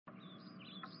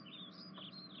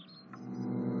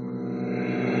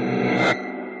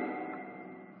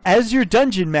As your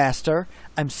dungeon master,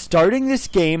 I'm starting this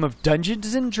game of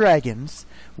Dungeons and Dragons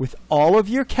with all of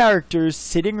your characters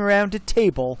sitting around a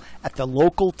table at the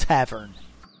local tavern.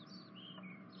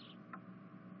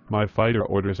 My fighter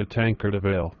orders a tankard of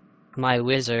ale. My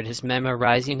wizard is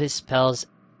memorizing his spells.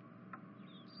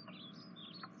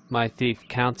 My thief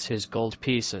counts his gold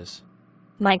pieces.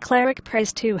 My cleric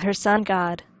prays to her sun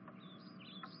god.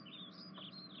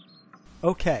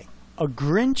 Okay, a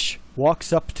Grinch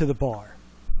walks up to the bar.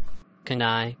 Can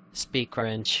I speak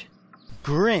Grinch?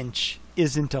 Grinch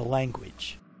isn't a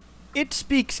language. It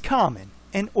speaks common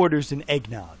and orders an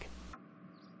eggnog.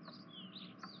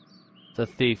 The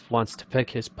thief wants to pick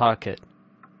his pocket.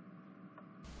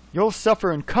 You'll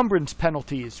suffer encumbrance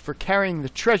penalties for carrying the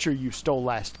treasure you stole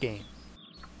last game.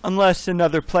 Unless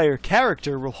another player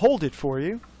character will hold it for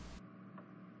you.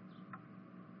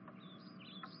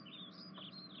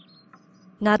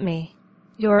 Not me.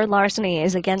 Your larceny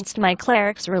is against my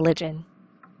cleric's religion.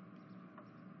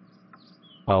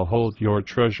 I'll hold your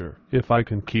treasure if I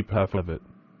can keep half of it.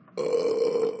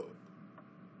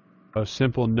 A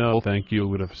simple no thank you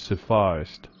would have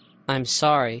sufficed. I'm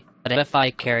sorry, but if I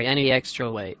carry any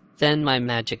extra weight, then my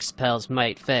magic spells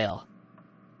might fail.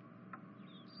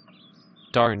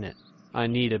 Darn it, I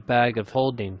need a bag of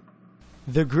holding.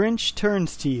 The Grinch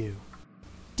turns to you.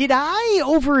 Did I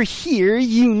overhear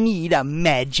you need a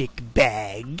magic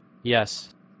bag?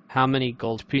 Yes. How many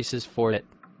gold pieces for it?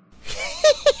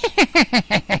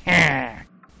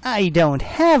 I don't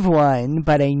have one,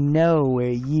 but I know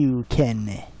where you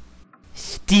can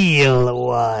steal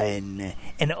one.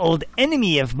 An old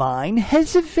enemy of mine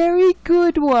has a very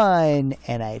good one,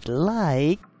 and I'd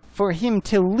like for him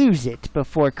to lose it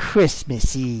before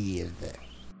Christmas Eve.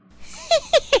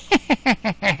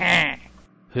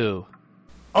 Who?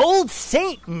 Old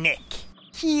Saint Nick.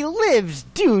 He lives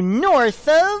due north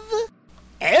of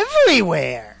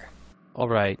everywhere.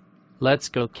 Alright, let's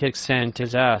go kick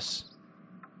Santa's ass.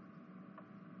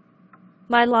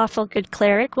 My lawful good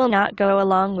cleric will not go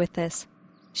along with this.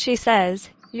 She says,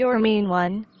 "You're a mean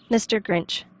one, Mr.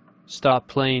 Grinch." Stop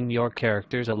playing your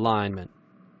character's alignment.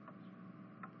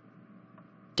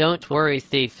 Don't worry,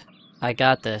 thief. I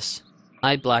got this.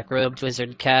 My black-robed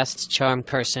wizard casts Charm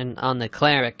Person on the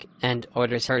cleric and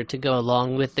orders her to go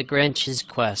along with the Grinch's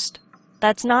quest.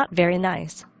 That's not very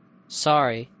nice.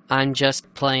 Sorry, I'm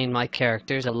just playing my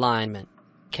character's alignment.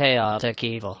 Chaotic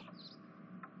evil.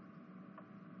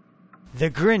 The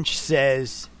Grinch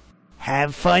says,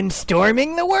 "Have fun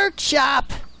storming the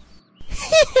workshop!"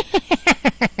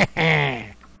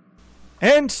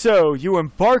 And so you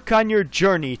embark on your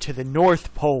journey to the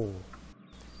North Pole.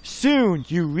 Soon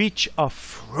you reach a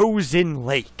frozen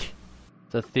lake.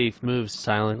 The thief moves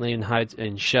silently and hides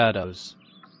in shadows.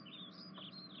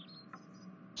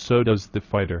 So does the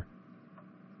fighter.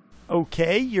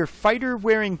 Okay, your fighter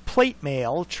wearing plate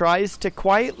mail tries to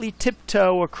quietly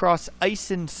tiptoe across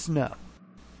ice and snow.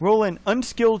 Roll an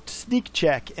unskilled sneak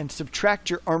check and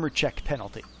subtract your armor check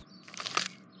penalty.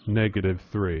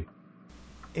 -3.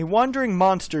 A wandering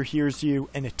monster hears you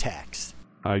and attacks.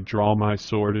 I draw my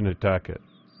sword and attack it.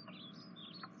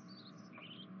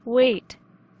 Wait,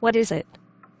 what is it?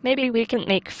 Maybe we can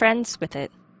make friends with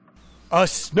it. A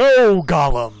snow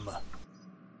golem!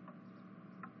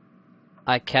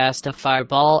 I cast a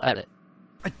fireball at it.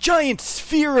 A giant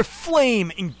sphere of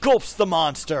flame engulfs the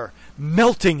monster,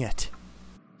 melting it.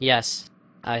 Yes,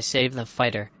 I saved the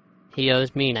fighter. He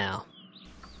owes me now.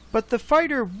 But the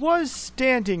fighter was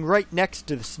standing right next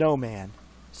to the snowman,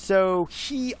 so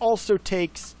he also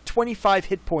takes 25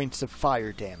 hit points of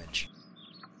fire damage.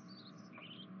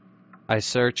 I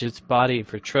search its body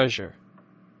for treasure.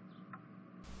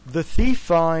 The thief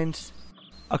finds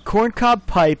a corncob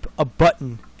pipe, a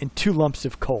button, and 2 lumps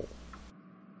of coal.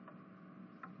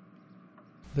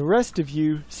 The rest of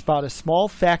you spot a small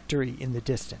factory in the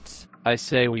distance. I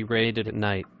say we raid it at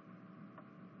night.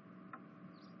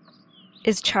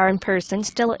 Is Charm Person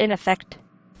still in effect?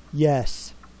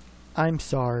 Yes, I'm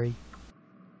sorry.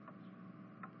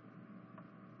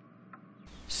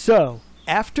 So,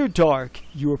 after dark,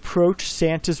 you approach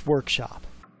Santa's workshop,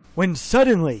 when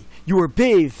suddenly you are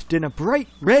bathed in a bright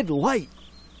red light.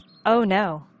 Oh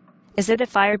no. Is it a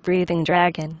fire-breathing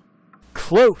dragon?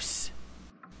 Close.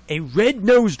 A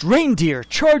red-nosed reindeer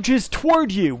charges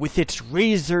toward you with its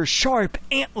razor-sharp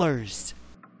antlers.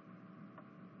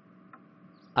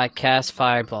 I cast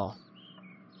fireball.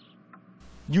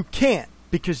 You can't,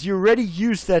 because you already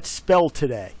used that spell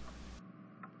today.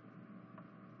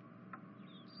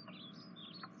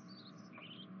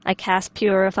 I cast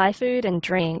Purify Food and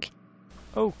Drink.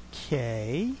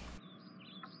 Okay.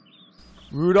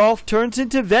 Rudolph turns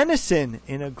into venison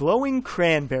in a glowing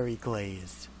cranberry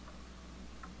glaze.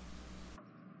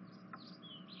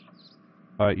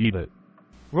 I eat it,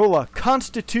 Roll a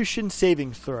Constitution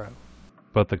saving throw.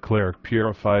 but the cleric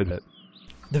purified it.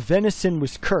 The venison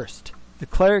was cursed. The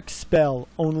cleric's spell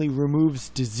only removes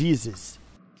diseases.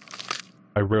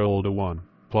 I rolled a 1,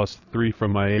 plus 3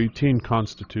 from my 18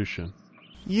 constitution.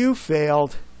 You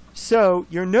failed. So,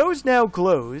 your nose now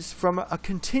glows from a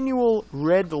continual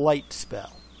red light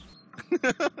spell.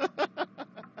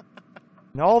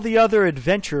 And all the other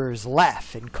adventurers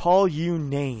laugh and call you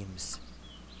names.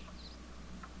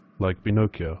 Like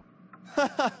Pinocchio.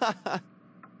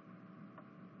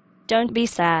 Don't be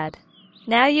sad.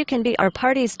 Now you can be our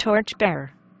party's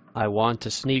torchbearer. I want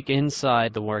to sneak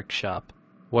inside the workshop.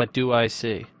 What do I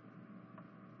see?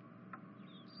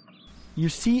 You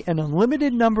see an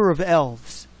unlimited number of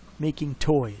elves making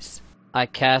toys. I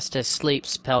cast a sleep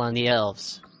spell on the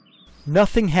elves.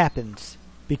 Nothing happens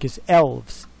because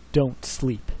elves don't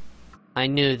sleep. I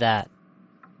knew that.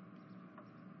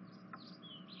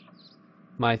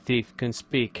 My thief can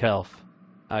speak elf.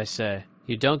 I say,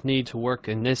 you don't need to work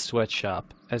in this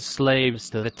sweatshop as slaves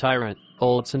to the tyrant,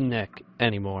 Oldson Nick,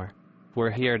 anymore. We're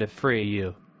here to free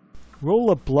you. Roll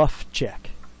a bluff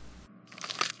check.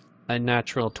 A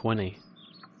natural 20.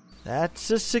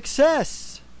 That's a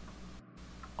success.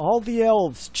 All the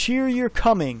elves cheer your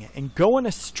coming and go on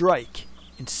a strike,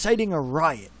 inciting a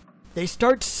riot. They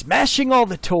start smashing all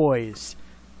the toys,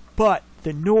 but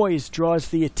the noise draws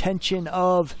the attention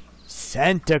of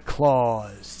Santa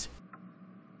Claus.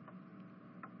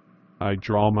 I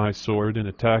draw my sword and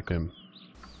attack him.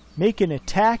 Make an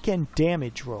attack and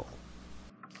damage roll.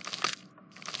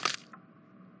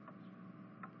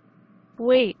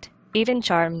 Wait, even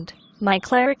charmed. My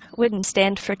cleric wouldn't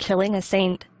stand for killing a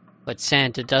saint. But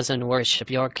Santa doesn't worship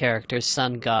your character's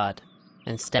sun god.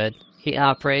 Instead, he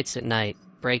operates at night,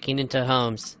 breaking into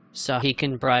homes, so he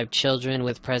can bribe children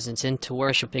with presents into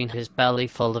worshipping his belly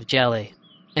full of jelly.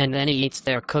 And then he eats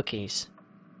their cookies.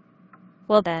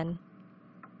 Well then,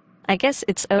 I guess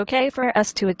it's okay for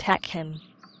us to attack him.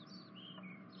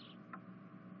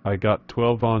 I got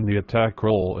 12 on the attack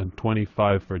roll and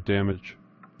 25 for damage.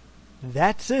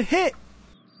 That's a hit!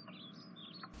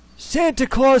 Santa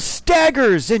Claus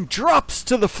staggers and drops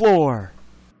to the floor.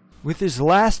 With his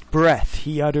last breath,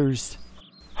 he utters,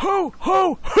 "Ho,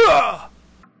 ho, ha!"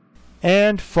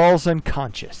 and falls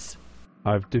unconscious.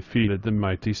 I've defeated the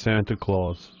mighty Santa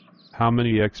Claus. How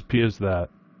many XP is that?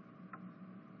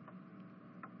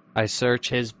 I search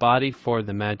his body for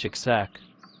the magic sack.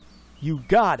 You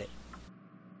got it.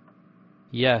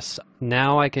 Yes,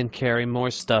 now I can carry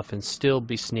more stuff and still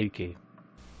be sneaky.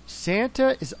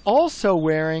 Santa is also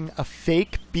wearing a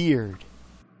fake beard.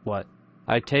 What?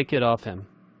 I take it off him.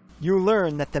 You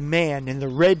learn that the man in the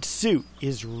red suit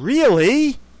is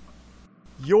really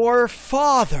your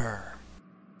father.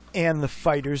 And the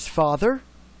fighter's father.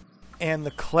 And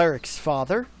the cleric's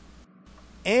father.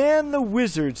 And the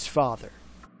wizard's father.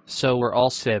 So we're all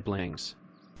siblings.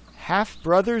 Half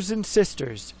brothers and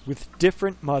sisters with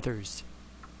different mothers.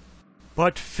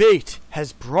 But fate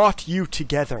has brought you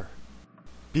together.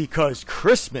 Because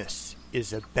Christmas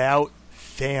is about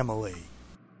family.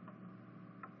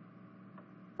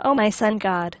 Oh my sun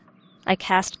god, I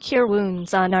cast Cure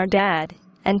Wounds on our dad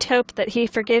and hope that he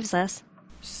forgives us.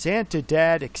 Santa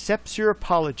Dad accepts your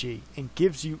apology and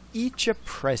gives you each a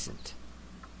present.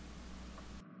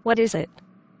 What is it?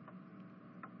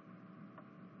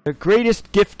 The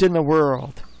greatest gift in the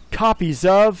world. Copies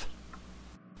of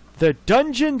the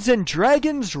Dungeons and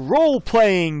Dragons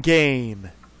role-playing game.